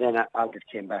 And then Albert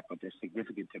came back with a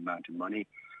significant amount of money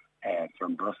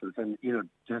from Brussels, and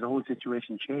the whole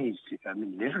situation changed. I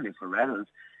mean, literally for Reynolds,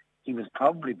 he was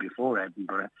probably before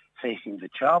Edinburgh facing the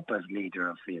chop as leader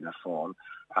of Fianna Fáil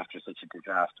after such a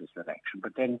disastrous election.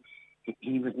 But then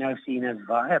he was now seen as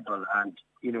viable and,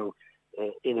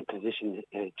 in a position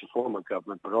to form a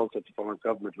government, but also to form a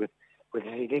government with a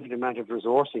significant amount of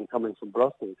resourcing coming from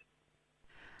Brussels.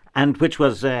 And which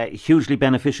was hugely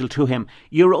beneficial to him.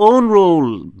 Your own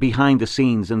role behind the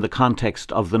scenes in the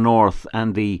context of the North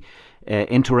and the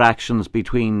interactions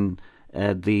between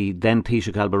the then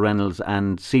Taoiseach Albert Reynolds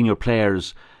and senior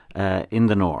players in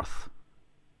the North.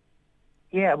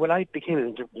 Yeah, well, I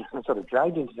became sort of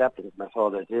dragged into that because my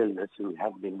father's illness, who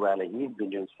hadn't been well, and he'd been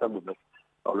doing some of it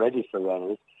already for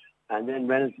Reynolds. And then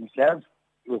Reynolds himself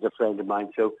was a friend of mine,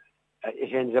 so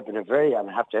it ended up in a very, and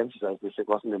I have to emphasise this, it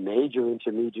wasn't a major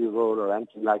intermediate role or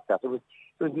anything like that. It was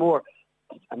more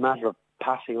a matter of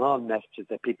passing on messages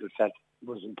that people felt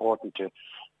was important to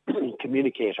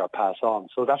communicate or pass on.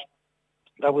 So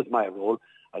that was my role.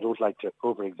 I don't like to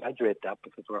over-exaggerate that,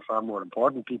 because there were far more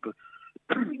important people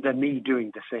than me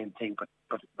doing the same thing,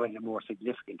 but in a more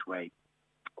significant way,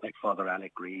 like Father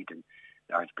Alec Reid and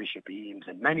Archbishop Eames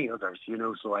and many others,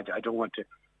 so I don't want to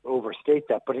overstate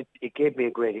that, but it gave me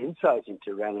a great insight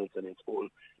into Reynolds and his whole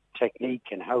technique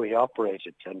and how he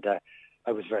operated, and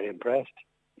I was very impressed.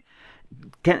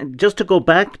 Just to go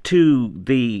back to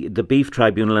the Beef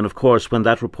Tribunal, and of course when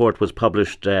that report was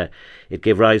published, it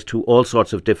gave rise to all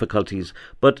sorts of difficulties,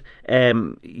 but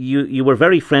you were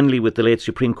very friendly with the late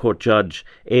Supreme Court Judge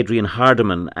Adrian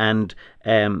Hardiman, and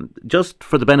just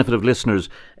for the benefit of listeners,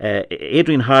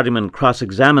 Adrian Hardiman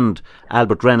cross-examined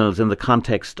Albert Reynolds in the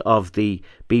context of the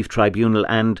Beef Tribunal,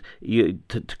 and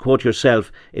to quote yourself,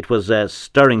 it was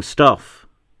stirring stuff.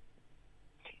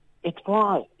 It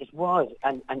was,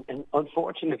 and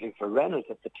unfortunately for Reynolds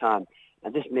at the time,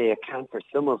 and this may account for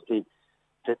some of the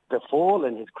fall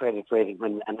in his credit rating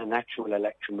when an actual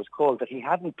election was called, that he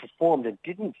hadn't performed and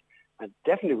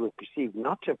definitely was perceived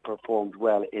not to have performed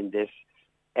well in this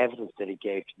evidence that he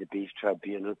gave to the Beef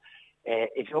Tribunal.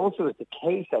 It also is the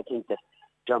case, I think, that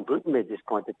John Bruton made this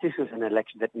point, that this was an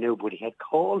election that nobody had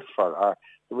called for, or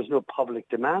there was no public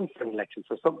demand for an election.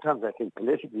 So sometimes I think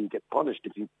politically you get punished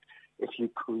if you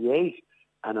create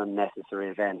an unnecessary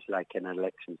event like an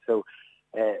election. So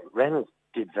Reynolds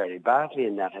did very badly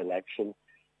in that election,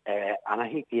 and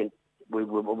I think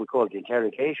what we call the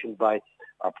interrogation by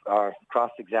our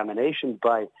cross-examination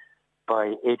by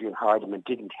by Adrian Hardiman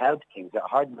didn't help things.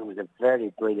 Hardiman was a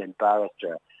very brilliant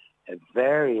barrister,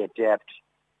 very adept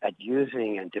at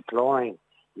using and deploying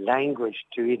language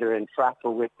to either entrap a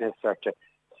witness or to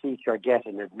seek or get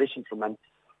an admission from him.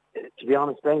 To be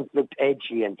honest, Reynolds looked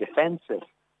edgy and defensive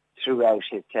throughout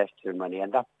his testimony,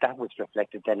 and that was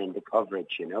reflected then in the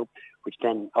coverage, which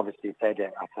then obviously fed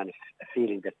a kind of a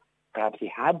feeling that perhaps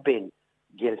he had been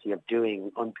guilty of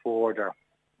doing untoward or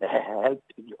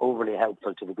overly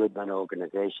helpful to the Goodman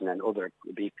organisation and other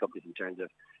beef companies in terms of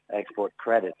export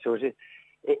credit. So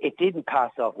it didn't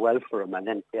pass off well for him, and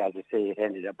then, as I say, it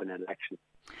ended up in an election.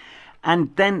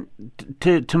 And then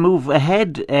to move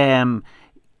ahead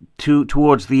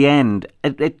towards the end,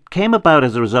 it came about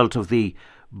as a result of the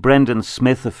Brendan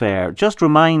Smith affair. Just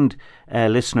remind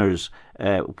listeners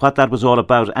what that was all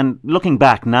about. And looking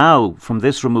back now from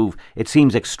this remove, it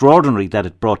seems extraordinary that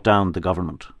it brought down the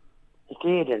government. It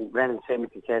did, and Brendan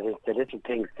Smith said it's the little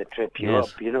things that trip you up.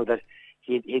 That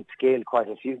he'd scaled quite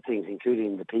a few things,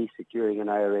 including the peace, securing an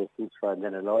IRA ceasefire and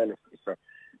then a loyalist ceasefire.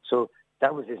 So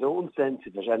that was his own sense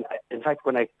of it. And in fact,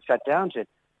 when I sat down to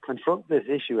confront this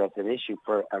issue as an issue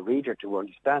for a reader to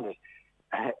understand it,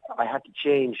 I had to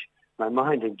change my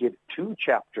mind and give 2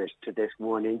 chapters to this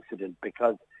one incident,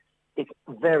 because it's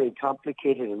very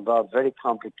complicated, involves very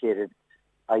complicated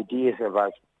ideas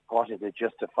about what is a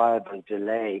justifiable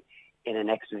delay in an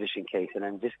extradition case. And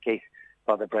in this case,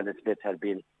 Father Brendan Smith had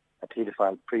been a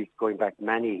paedophile priest going back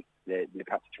the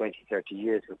past 20, 30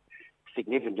 years with a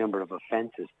significant number of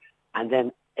offences. And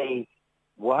then a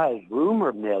wild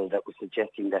rumour mill that was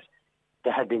suggesting that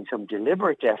there had been some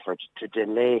deliberate effort to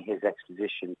delay his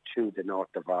extradition to the north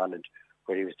of Ireland,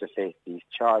 where he was to face these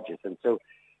charges. And so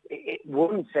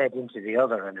one fed into the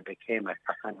other, and it became a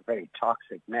kind of very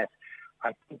toxic mess.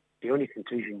 I think the only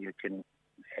conclusion you can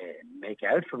make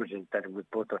out from it is that it was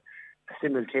both a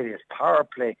simultaneous power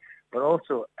play, but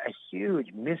also a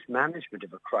huge mismanagement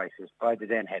of a crisis by the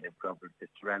then head of government,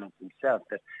 Mr. Reynolds himself.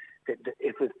 That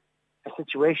it was a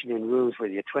situation in rooms where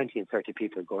you had 20 and 30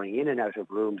 people going in and out of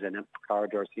rooms and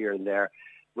corridors here and there,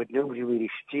 with nobody really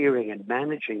steering and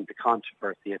managing the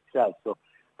controversy itself. So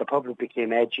the public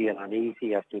became edgy and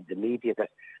uneasy, as did the media,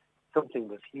 that something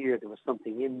was here, there was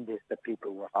something in this that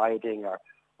people were hiding or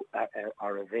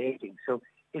evading. So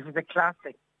it was a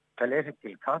classic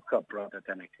political cock-up rather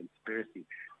than a conspiracy.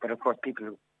 But of course,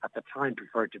 people at the time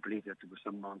preferred to believe that there was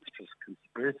some monstrous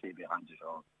conspiracy behind it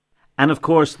all. And of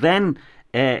course, then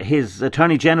his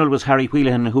Attorney General was Harry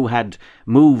Whelan, who had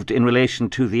moved in relation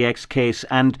to the X case,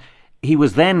 and he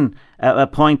was then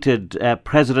appointed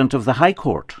President of the High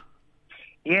Court.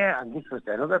 Yeah, and this was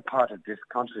another part of this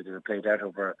controversy that played out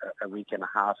over a week and a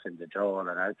half in the Dáil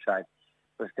and outside,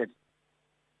 was that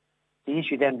the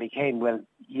issue then became,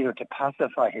 to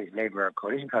pacify his Labour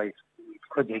coalition colleagues,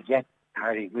 could they get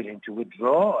Harry Whelan to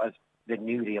withdraw as the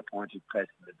newly appointed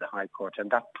President of the High Court?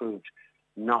 And that proved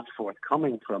not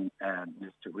forthcoming from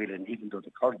Mr. Whelan, even though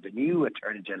the new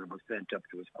Attorney General was sent up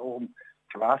to his home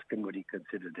to ask him would he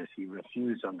consider this. He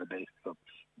refused on the basis of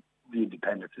the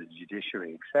independence of the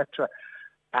judiciary, etc.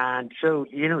 And so,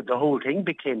 the whole thing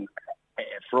became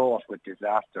fraught with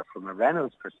disaster from a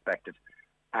Reynolds perspective.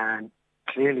 And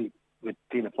clearly, with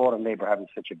Fianna Fáil and Labour having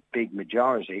such a big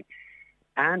majority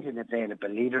and an available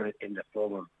leader in the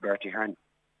form of Bertie Ahern,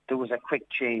 there was a quick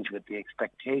change with the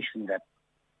expectation that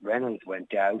Reynolds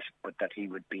went out, but that he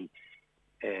would be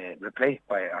replaced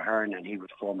by Ahern and he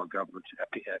would form a government,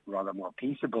 a rather more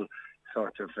peaceable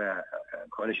sort of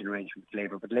coalition arrangement with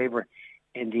Labour. But Labour,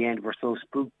 in the end, were so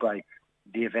spooked by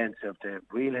the events of the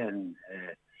Whelan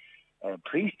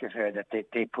priest affair that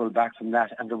they pulled back from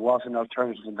that, and there was an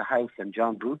alternative in the House, and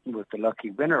John Bruton was the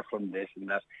lucky winner from this, and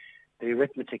that the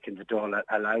arithmetic in the Dáil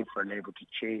allowed for Labour to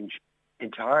change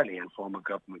entirely and form a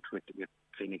government with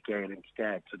Fine Gael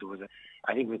instead. So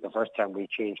I think it was the first time we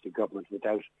changed the government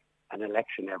without an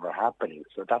election ever happening.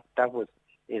 So that was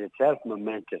in itself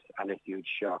momentous and a huge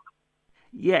shock.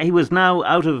 Yeah, he was now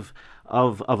out of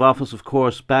office, of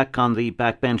course, back on the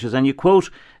backbenches. And you quote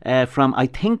from, I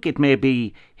think it may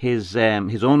be his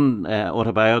own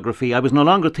autobiography, "I was no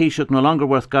longer Taoiseach, no longer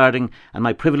worth guarding, and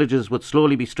my privileges would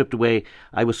slowly be stripped away.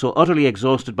 I was so utterly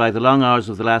exhausted by the long hours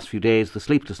of the last few days, the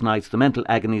sleepless nights, the mental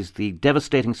agonies, the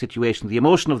devastating situation, the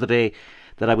emotion of the day,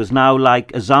 that I was now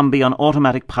like a zombie on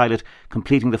automatic pilot,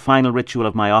 completing the final ritual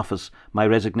of my office, my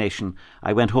resignation.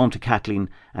 I went home to Kathleen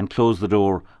and closed the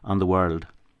door on the world."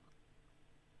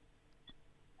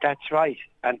 That's right.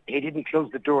 And he didn't close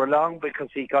the door long, because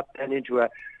he got then into a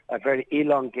very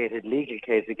elongated legal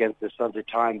case against the Sunday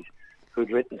Times, who'd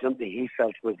written something he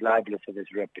felt was libelous of his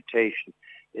reputation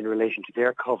in relation to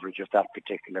their coverage of that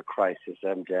particular crisis.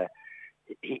 And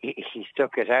he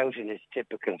stuck it out in his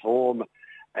typical form,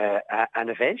 and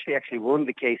eventually actually won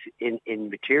the case in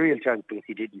material terms because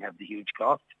he didn't have the huge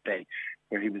cost to pay,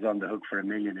 where he was on the hook for $1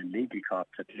 million in legal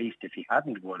costs, at least if he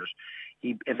hadn't won it.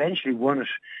 He eventually won it,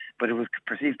 but it was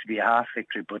perceived to be a half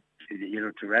victory. But,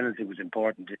 to Reynolds it was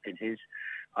important in his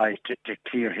eyes to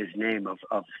clear his name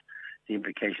of the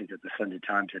implications that the Sunday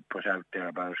Times had put out there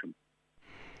about him.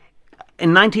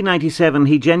 In 1997,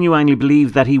 he genuinely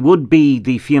believed that he would be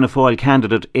the Fianna Fáil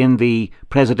candidate in the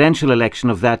presidential election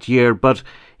of that year, but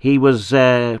he was,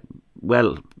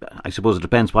 well, I suppose it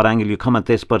depends what angle you come at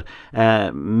this, but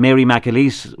Mary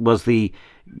McAleese was the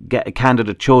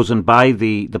candidate chosen by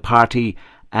the party,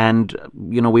 and,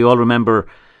 we all remember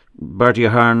Bertie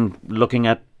Ahern looking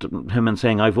at him and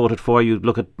saying, I voted for you,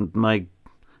 look at my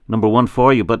number one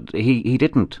for you, but he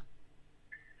didn't.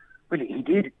 Well, he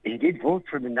did vote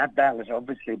for him in that ballot,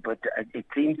 obviously, but it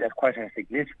seems that quite a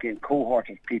significant cohort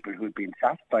of people who had been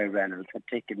sacked by Reynolds had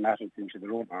taken matters into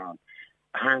their own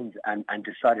hands and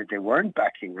decided they weren't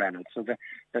backing Reynolds. So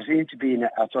there seemed to be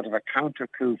a sort of a counter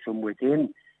coup from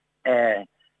within the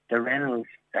Reynolds,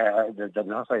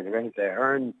 the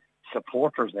Ahern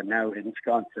supporters are now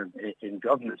ensconced in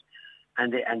government,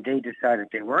 and they decided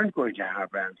they weren't going to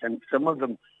have Reynolds, and some of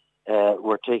them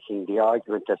were taking the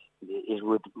argument that it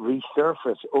would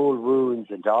resurface old wounds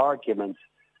and arguments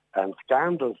and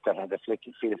scandals that had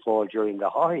afflicted Fianna Fáil during the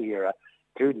Haughey era,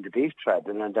 including the beef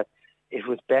tribunal, and that it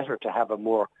was better to have a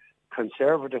more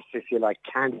conservative, if you like,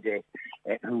 candidate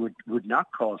who would not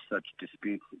cause such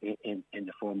disputes in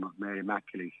the form of Mary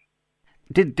McAleese.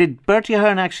 Did Bertie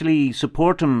Ahern actually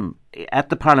support him at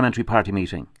the parliamentary party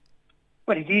meeting?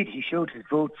 Well, he did. He showed his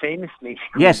vote famously.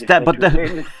 Yes,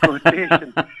 famous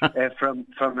quotation from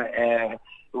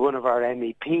one of our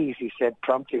MEPs. He said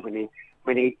promptly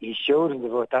when he showed him the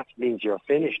vote, that means you're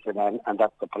finished, and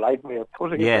that's the polite way of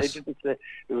putting it. Yes. He didn't say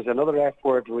there was another F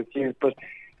word was used, but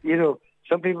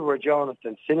some people were jaundiced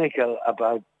and cynical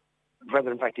about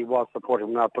whether in fact he was supporting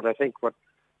him or not. But I think what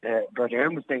Bertie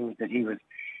Ahern was saying was that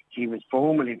he was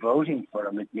formally voting for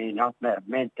him. It may not have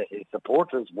meant that his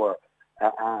supporters were.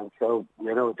 And so,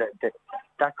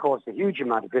 that caused a huge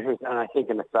amount of bitterness, and I think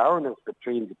a sourness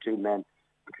between the two men,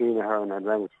 between Ahern and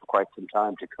Reynolds, for quite some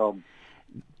time to come.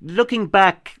 Looking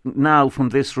back now from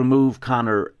this remove,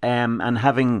 Conor, and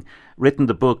having written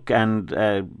the book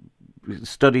and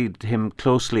studied him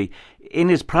closely, in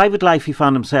his private life he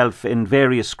found himself in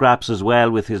various scraps as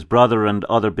well with his brother and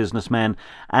other businessmen,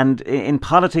 and in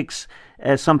politics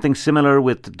something similar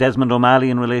with Desmond O'Malley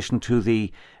in relation to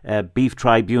the beef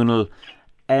tribunal.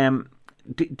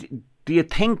 Do you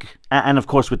think, and of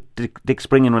course with Dick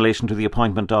Spring in relation to the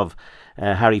appointment of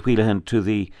Harry Wheelahan to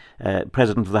the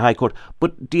President of the High Court,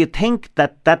 but do you think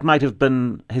that might have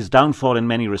been his downfall in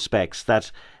many respects,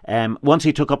 that once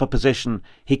he took up a position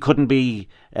he couldn't be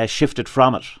shifted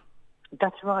from it?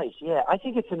 That's right, yeah. I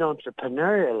think it's an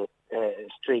entrepreneurial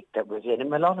streak that was in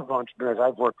him. A lot of entrepreneurs,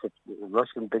 I've worked with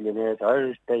Russian billionaires,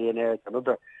 Irish billionaires and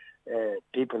other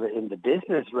people in the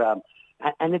business realm,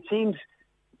 and it seems,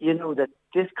 that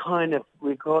this kind of,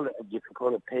 you can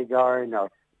call it pig iron or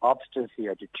obstinacy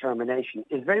or determination,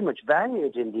 is very much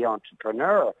valued in the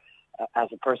entrepreneur as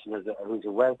a person who's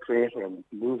a wealth creator and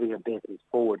moving a business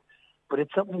forward. But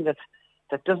it's something that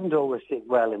doesn't always sit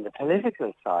well in the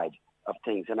political side of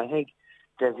things. And I think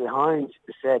Desmond Hines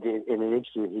said in an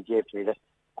interview he gave to me that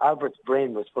Albert's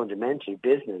brain was fundamentally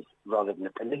business rather than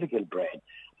a political brain.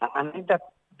 And I think that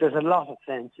there's a lot of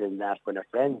sense in that when a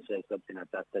friend says something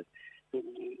like that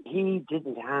he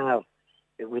didn't have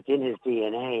within his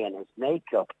DNA and his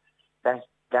makeup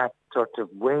that sort of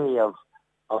way of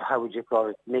how would you call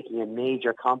it, making a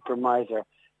major compromise, or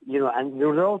and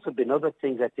there have also been other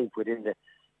things I think within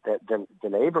the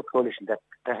Labour coalition that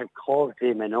had caused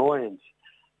him annoyance,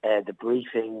 the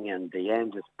briefing and the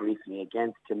endless briefing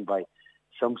against him by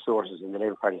some sources in the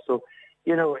Labour Party. So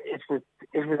it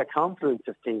was a confluence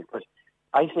of things, but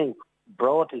I think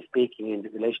broadly speaking in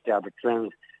relation to Albert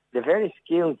Reynolds, the very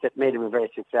skills that made him a very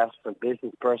successful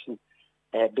business person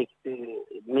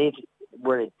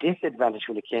were a disadvantage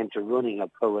when it came to running a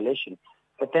coalition.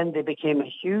 But then they became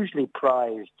a hugely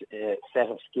prized set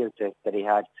of skill sets that he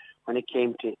had when it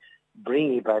came to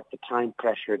bringing about the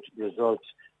time-pressured results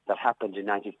that happened in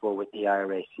 '94 with the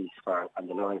IRA ceasefire and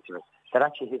the Lawrence. That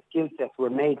actually his skill sets were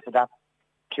made for that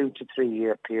 2 to 3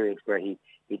 year period where he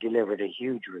delivered a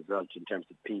huge result in terms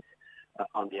of peace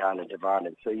on the island of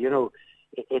Ireland. So,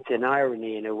 it's an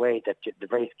irony in a way that the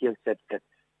very skill sets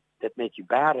that make you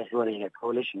bad at running a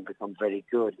coalition become very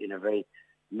good in a very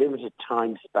limited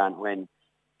time span when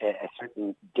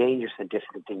certain dangerous and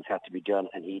difficult things had to be done,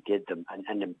 and he did them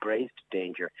and embraced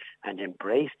danger and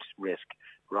embraced risk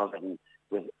rather than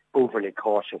was overly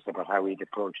cautious about how he'd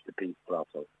approach the peace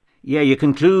process. Yeah, you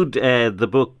conclude the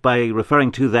book by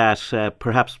referring to that.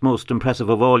 Perhaps most impressive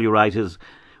of all you write is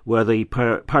where the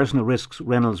personal risks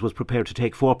Reynolds was prepared to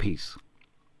take for peace.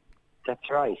 That's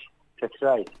right.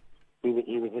 He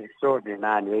was an extraordinary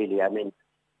man, really. I mean,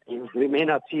 we may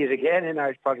not see it again in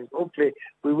Irish politics. Hopefully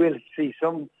we will see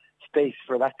some space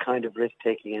for that kind of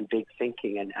risk-taking and big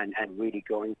thinking and really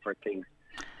going for things.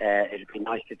 It'd be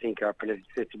nice to think our political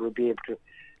system will be able to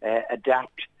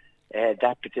adapt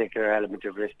that particular element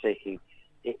of risk-taking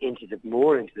into the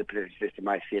political system.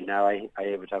 I feel now, I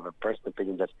would have a personal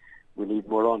opinion that we need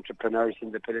more entrepreneurs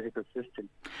in the political system.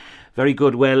 Very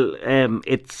good. Well,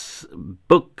 the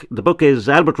book is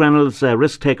Albert Reynolds,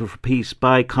 Risktaker for Peace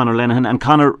by Conor Lenihan. And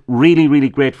Conor, really, really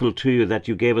grateful to you that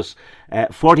you gave us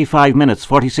 46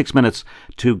 minutes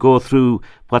to go through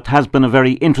what has been a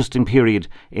very interesting period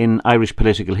in Irish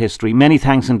political history. Many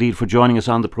thanks indeed for joining us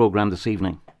on the programme this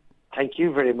evening. Thank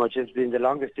you very much. It's been the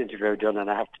longest interview I've done,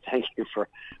 and I have to thank you for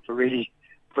really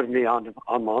putting me on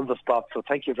the spot. So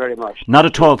thank you very much. Not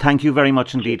at all. Thank you very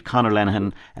much indeed, Conor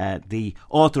Lenihan, the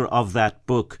author of that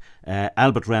book,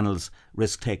 Albert Reynolds,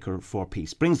 Risktaker for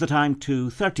Peace. Brings the time to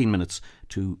 13 minutes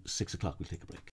to 6 o'clock. We'll take a break.